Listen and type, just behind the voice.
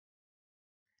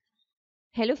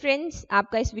Hello friends,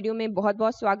 आपका इस video में बहुत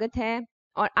बहुत स्वागत है।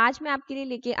 और आज मैं आपके लिए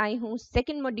लेके आई हूँ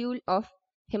second module of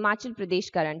Himachal Pradesh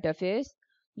current affairs,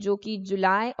 जो कि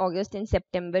जुलाई, अगस्त एंड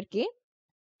सितंबर के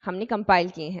हमने कंपाइल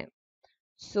किए हैं।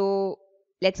 So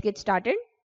let's get started.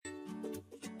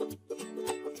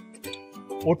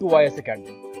 O2YS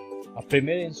Academy, a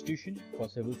premier institution for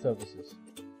civil services.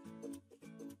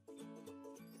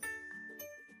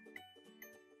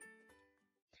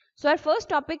 So our first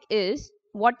topic is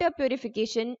water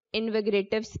purification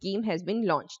invigorative scheme has been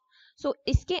launched. So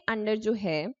इसके under जो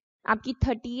है आपकी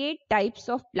 38 टाइप्स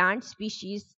ऑफ प्लांट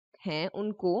स्पीशीज हैं,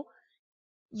 उनको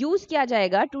use किया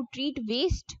जाएगा to treat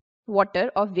waste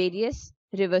water of various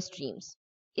river streams.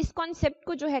 इस concept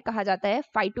को जो है कहा जाता है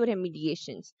फाइटो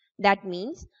रेमिडिएशंस। दैट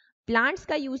मीन्स प्लांट्स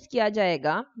का यूज किया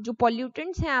जाएगा जो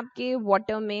पॉल्यूटेंट्स हैं आपके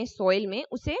वाटर में, सॉइल में,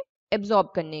 उसे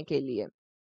एब्जॉर्ब करने के लिए।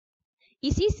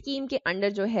 इसी स्कीम के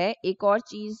अंडर जो है एक और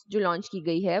चीज जो लॉन्च की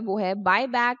गई है वो है buy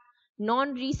back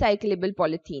non recyclable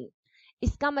polythene.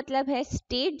 इसका मतलब है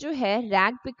स्टेट जो है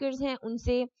रैग पिकर्स हैं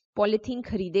उनसे पॉलिथीन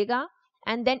खरीदेगा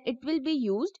and then it will be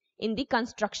used in the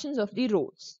constructions of the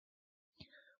roads.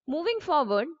 Moving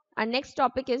forward, our next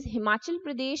topic is Himachal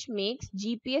Pradesh makes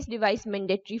GPS device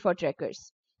mandatory for trekkers.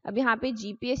 अब यहाँ पे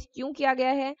GPS क्यों किया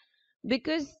गया है?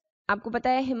 Because आपको पता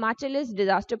है Himachal is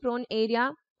disaster prone area,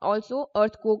 also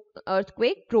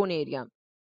earthquake prone area.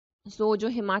 So जो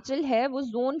हिमाचल है वो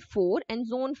zone 4 and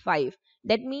zone 5.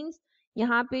 That means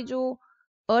यहाँ पे जो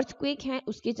earthquake हैं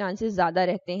उसके chances ज़्यादा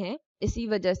रहते हैं, इसी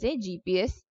वजह से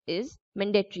GPS is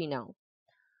mandatory now.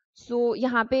 So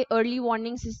यहाँ पे अर्ली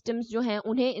वार्निंग सिस्टम्स जो हैं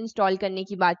उन्हें इंस्टॉल करने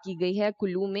की बात की गई है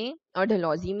कुल्लू में और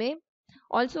डलहौजी में।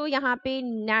 ऑल्सो यहाँ पे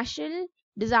नेशनल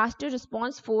डिजास्टर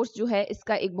रिस्पांस फोर्स जो है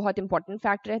इसका एक बहुत इंपॉर्टेंट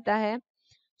फैक्ट रहता है।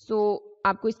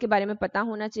 आपको इसके बारे में पता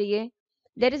होना चाहिए।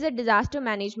 There is a disaster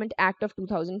management act of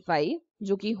 2005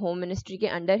 जो कि होम मिनिस्ट्री के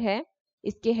अंडर है।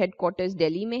 इसके हेडक्वार्टर्स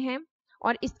दिल्ली में है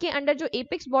और इसके अंडर जो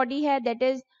एपेक्स बॉडी है that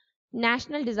is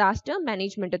national disaster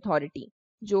management authority,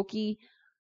 जो कि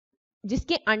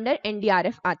जिसके अंडर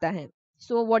एनडीआरएफ आता है।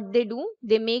 So what they do,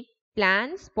 they make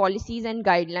plans, policies and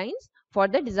guidelines for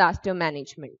the disaster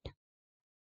management.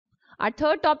 Our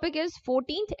third topic is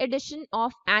 14th edition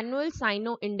of annual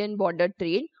Sino-Indian border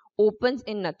trade opens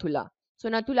in Nathula. So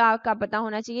Nathula का पता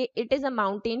होना चाहिए, it is a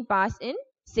mountain pass in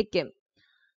Sikkim.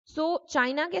 So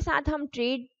China के साथ हम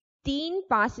trade 3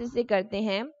 passes से करते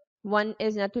हैं। One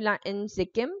is Nathula in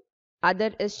Sikkim, other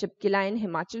is Shipkila in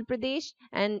Himachal Pradesh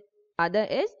and other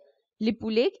is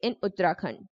Lipulekh इन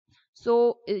उत्तराखंड। सो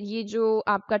ये जो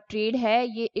आपका ट्रेड है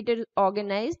ये it is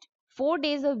organised 4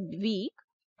 days a week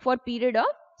for period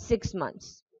of 6 months.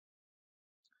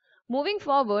 Moving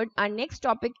forward, our next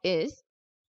topic is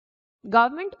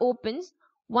government opens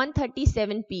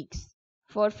 137 peaks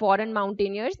for foreign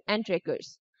mountaineers and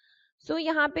trekkers. So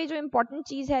यहाँ पे जो important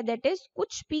चीज है that is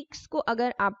कुछ peaks को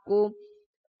अगर आपको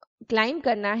क्लाइम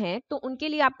करना है तो उनके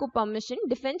लिए आपको परमिशन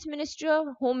डिफेंस मिनिस्ट्री और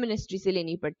होम मिनिस्ट्री से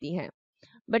लेनी पड़ती है।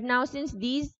 But now since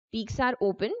these peaks are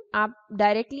open, आप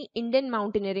डायरेक्टली इंडियन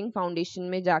माउंटेनियरिंग फाउंडेशन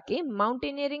में जाके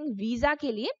माउंटेनियरिंग वीजा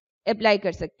के लिए अप्लाई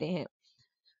कर सकते हैं।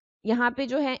 यहाँ पे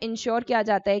जो है इंश्योर किया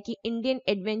जाता है कि इंडियन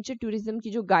एडवेंचर टूरिज्म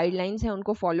की जो गाइडलाइंस है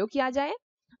उनको फॉलो किया जाए।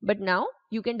 But now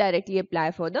you can directly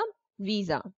apply for the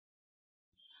visa.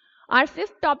 Our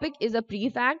fifth topic is a pre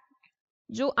fact,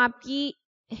 जो आपकी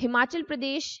हिमाचल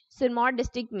प्रदेश सिरमौर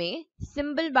डिस्ट्रिक्ट में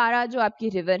सिंबल बारा जो आपकी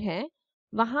रिवर है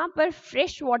वहां पर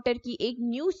फ्रेश वाटर की एक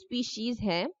न्यू स्पीशीज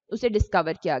है, उसे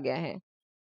डिस्कवर किया गया है।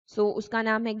 उसका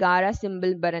नाम है गारा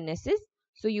symbol बरानेसिस।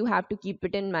 You have to keep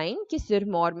it in mind कि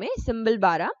सिरमौर में सिंबल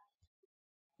बारा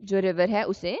जो रिवर है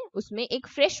उसमें एक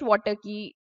फ्रेश वाटर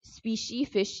की स्पीशी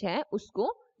फिश है,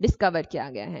 उसको डिस्कवर किया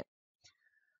गया है।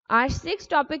 आवर सिक्स्थ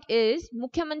टॉपिक इज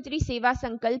मुख्यमंत्री सेवा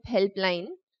संकल्प helpline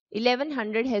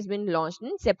 1100 has been launched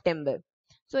in September.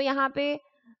 यहाँ पे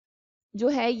जो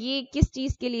है ये किस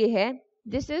चीज के लिए है?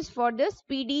 This is for the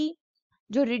speedy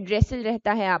जो redressal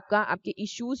रहता है आपके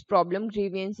issues, problem,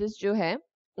 grievances जो है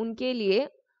उनके लिए,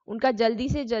 उनका जल्दी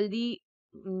से जल्दी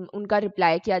उनका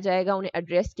रिप्लाई किया जाएगा, उन्हें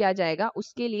एड्रेस किया जाएगा।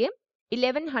 उसके लिए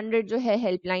 1100 जो है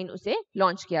हेल्पलाइन उसे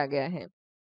लॉन्च किया गया है।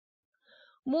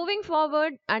 Moving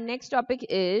forward, our next topic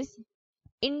is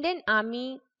Indian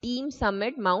army team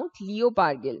summit mount लियो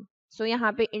पार्गिल।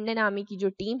 यहाँ पे इंडियन आर्मी की जो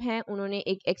टीम है उन्होंने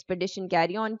एक एक्सपेडिशन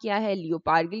कैरी ऑन किया है लियो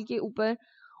पार्गिल के ऊपर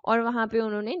और वहां पे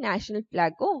उन्होंने नेशनल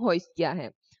फ्लैग को होइस्ट किया है।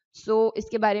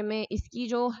 इसके बारे में, इसकी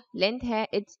जो लेंथ है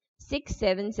इट्स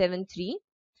 6773।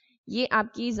 ये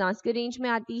आपकी जांस्कर रेंज में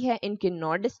आती है इन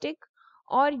किन्नौर डिस्ट्रिक्ट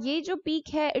और ये जो पीक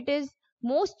है it is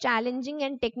most challenging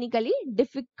and technically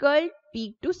difficult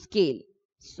peak to scale.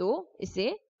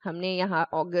 इसे हमने यहाँ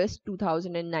अगस्त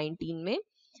 2019 में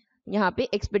यहाँ पे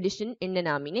एक्सपेडिशन इंडियन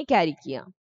आर्मी ने कैरी किया.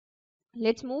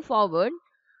 Let's move forward.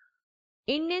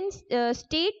 Indian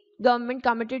state government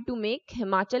committed to make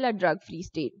Himachal a drug free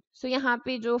state. सो यहाँ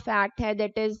पे जो फैक्ट है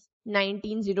दैट इज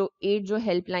 1908 जो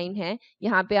हेल्पलाइन है,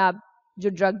 यहाँ पे आप जो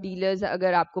ड्रग डीलर्स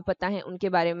अगर आपको पता है उनके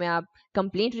बारे में आप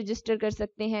कंप्लेंट रजिस्टर कर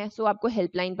सकते हैं. सो आपको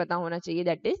हेल्पलाइन पता होना चाहिए,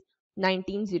 that is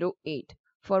 1908.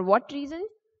 For what reason?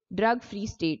 Drug free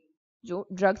state, जो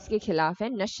ड्रग्स के खिलाफ है,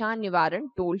 नशा निवारण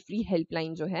टोल फ्री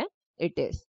हेल्पलाइन जो है it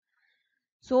is.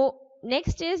 So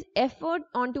next is effort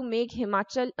on to make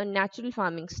Himachal a natural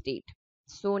farming state.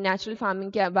 So natural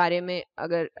farming के बारे में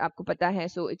अगर आपको पता है,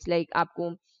 so it's like आपको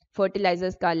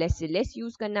fertilizers का less से less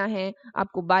use करना है,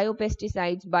 आपको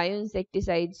biopesticides,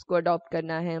 bioinsecticides को adopt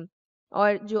करना है,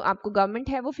 और जो आपको गवर्नमेंट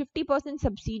है वो 50%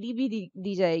 सब्सिडी भी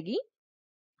दी जाएगी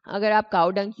अगर आप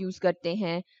काउ डंग यूज करते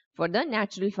हैं फॉर द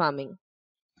नेचुरल फार्मिंग.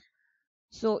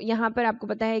 सो यहाँ पर आपको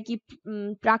पता है कि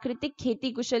प्राकृतिक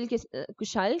खेती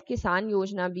कुशल किसान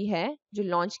योजना भी है जो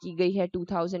लॉन्च की गई है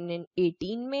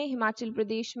 2018 में हिमाचल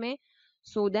प्रदेश में,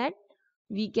 so that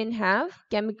we can have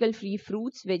chemical free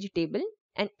fruits, vegetable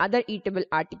and other eatable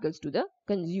articles to the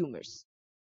consumers.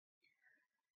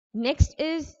 Next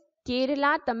is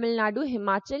Kerala, Tamil Nadu,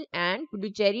 Himachal and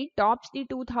Puducherry tops the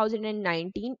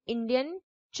 2019 Indian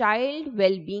child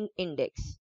wellbeing index.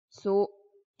 सो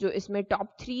जो इसमें टॉप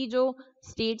 3 जो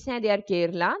स्टेट्स हैं दे आर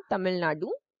केरला,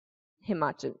 तमिलनाडु,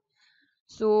 हिमाचल.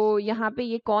 सो यहाँ पे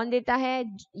ये कौन देता है?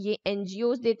 ये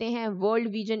एनजीओज देते हैं, world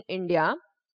vision India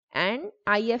and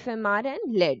IFMR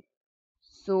and lead.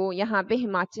 सो यहाँ पे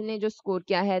हिमाचल ने जो स्कोर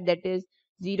किया है दैट इज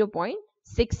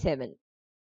 0.67.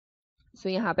 सो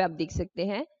यहाँ पे आप देख सकते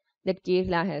हैं that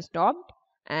Kerala has topped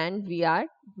and we are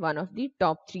one of the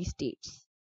top 3 states.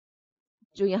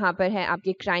 जो यहाँ पर है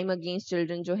आपके क्राइम अगेंस्ट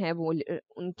चिल्ड्रन जो है वो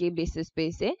उनके बेसिस पे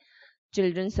से,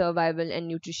 चिल्ड्रन सर्वाइवल एंड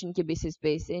न्यूट्रिशन के बेसिस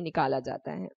पे से निकाला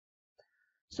जाता है.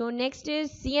 So next is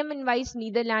CM invites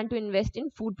Netherlands to invest in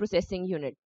food processing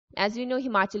unit. As we know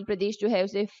Himachal Pradesh जो है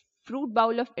उसे फ्रूट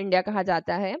बाउल ऑफ इंडिया कहा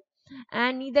जाता है,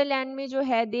 एंड नीदरलैंड में जो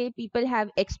है दे पीपल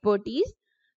हैव एक्सपर्टीज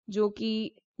जो कि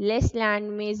लेस लैंड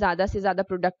में ज़्यादा से ज़्यादा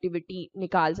प्रोडक्टिविटी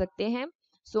निकाल सकते हैं.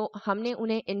 सो हमने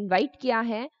उन्हें इन्वाइट किया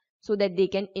है so that they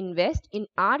can invest in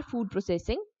our food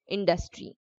processing industry.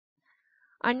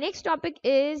 Our next topic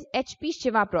is HP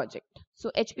Shiva project.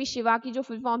 So HP Shiva की जो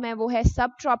full form है वो है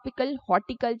Subtropical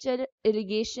Horticulture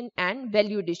Irrigation and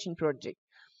Value Addition Project.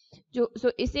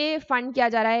 So इसे fund किया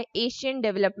जा रहा है Asian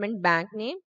Development Bank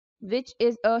ने, which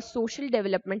is a social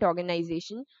development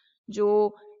organization जो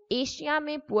एशिया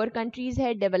में पुअर कंट्रीज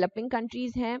है, डेवलपिंग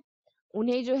कंट्रीज हैं,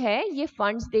 उन्हें जो है ये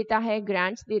फंड्स देता है,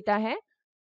 ग्रांट्स देता है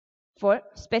फॉर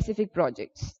स्पेसिफिक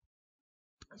प्रोजेक्ट्स.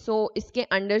 सो इसके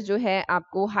अंडर जो है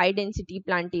आपको हाई डेंसिटी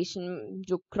प्लांटेशन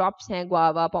जो क्रॉप्स हैं,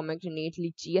 गुआवा, पोमेग्रेनेट,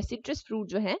 लीची या सिट्रस फ्रूट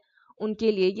जो है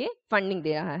उनके लिए ये फंडिंग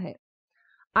दे रहा है.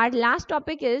 Our last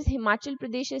topic is Himachal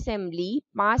Pradesh assembly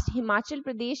passed Himachal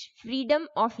Pradesh freedom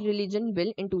of religion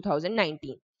bill इन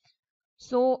 2019.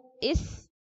 सो इस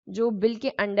जो बिल के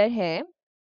अंडर है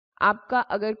आपका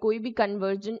अगर कोई भी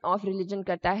कन्वर्जन ऑफ रिलीजन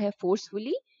करता है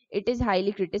forcefully, it is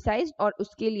highly criticised, और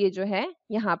उसके लिए जो है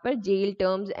यहाँ पर जेल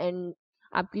टर्म्स एंड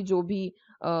आपकी जो भी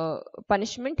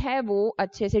पनिशमेंट है वो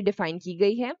अच्छे से डिफाइन की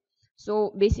गई है.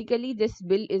 So basically this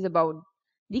bill is about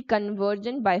the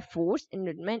conversion by force,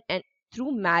 इनमेंट and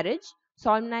through marriage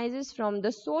solemnizes from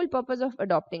the sole purpose of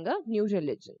adopting a new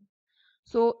religion.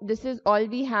 So this is all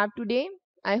we have today.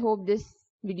 I hope this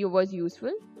video was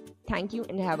useful. Thank you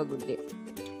and have a good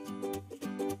day.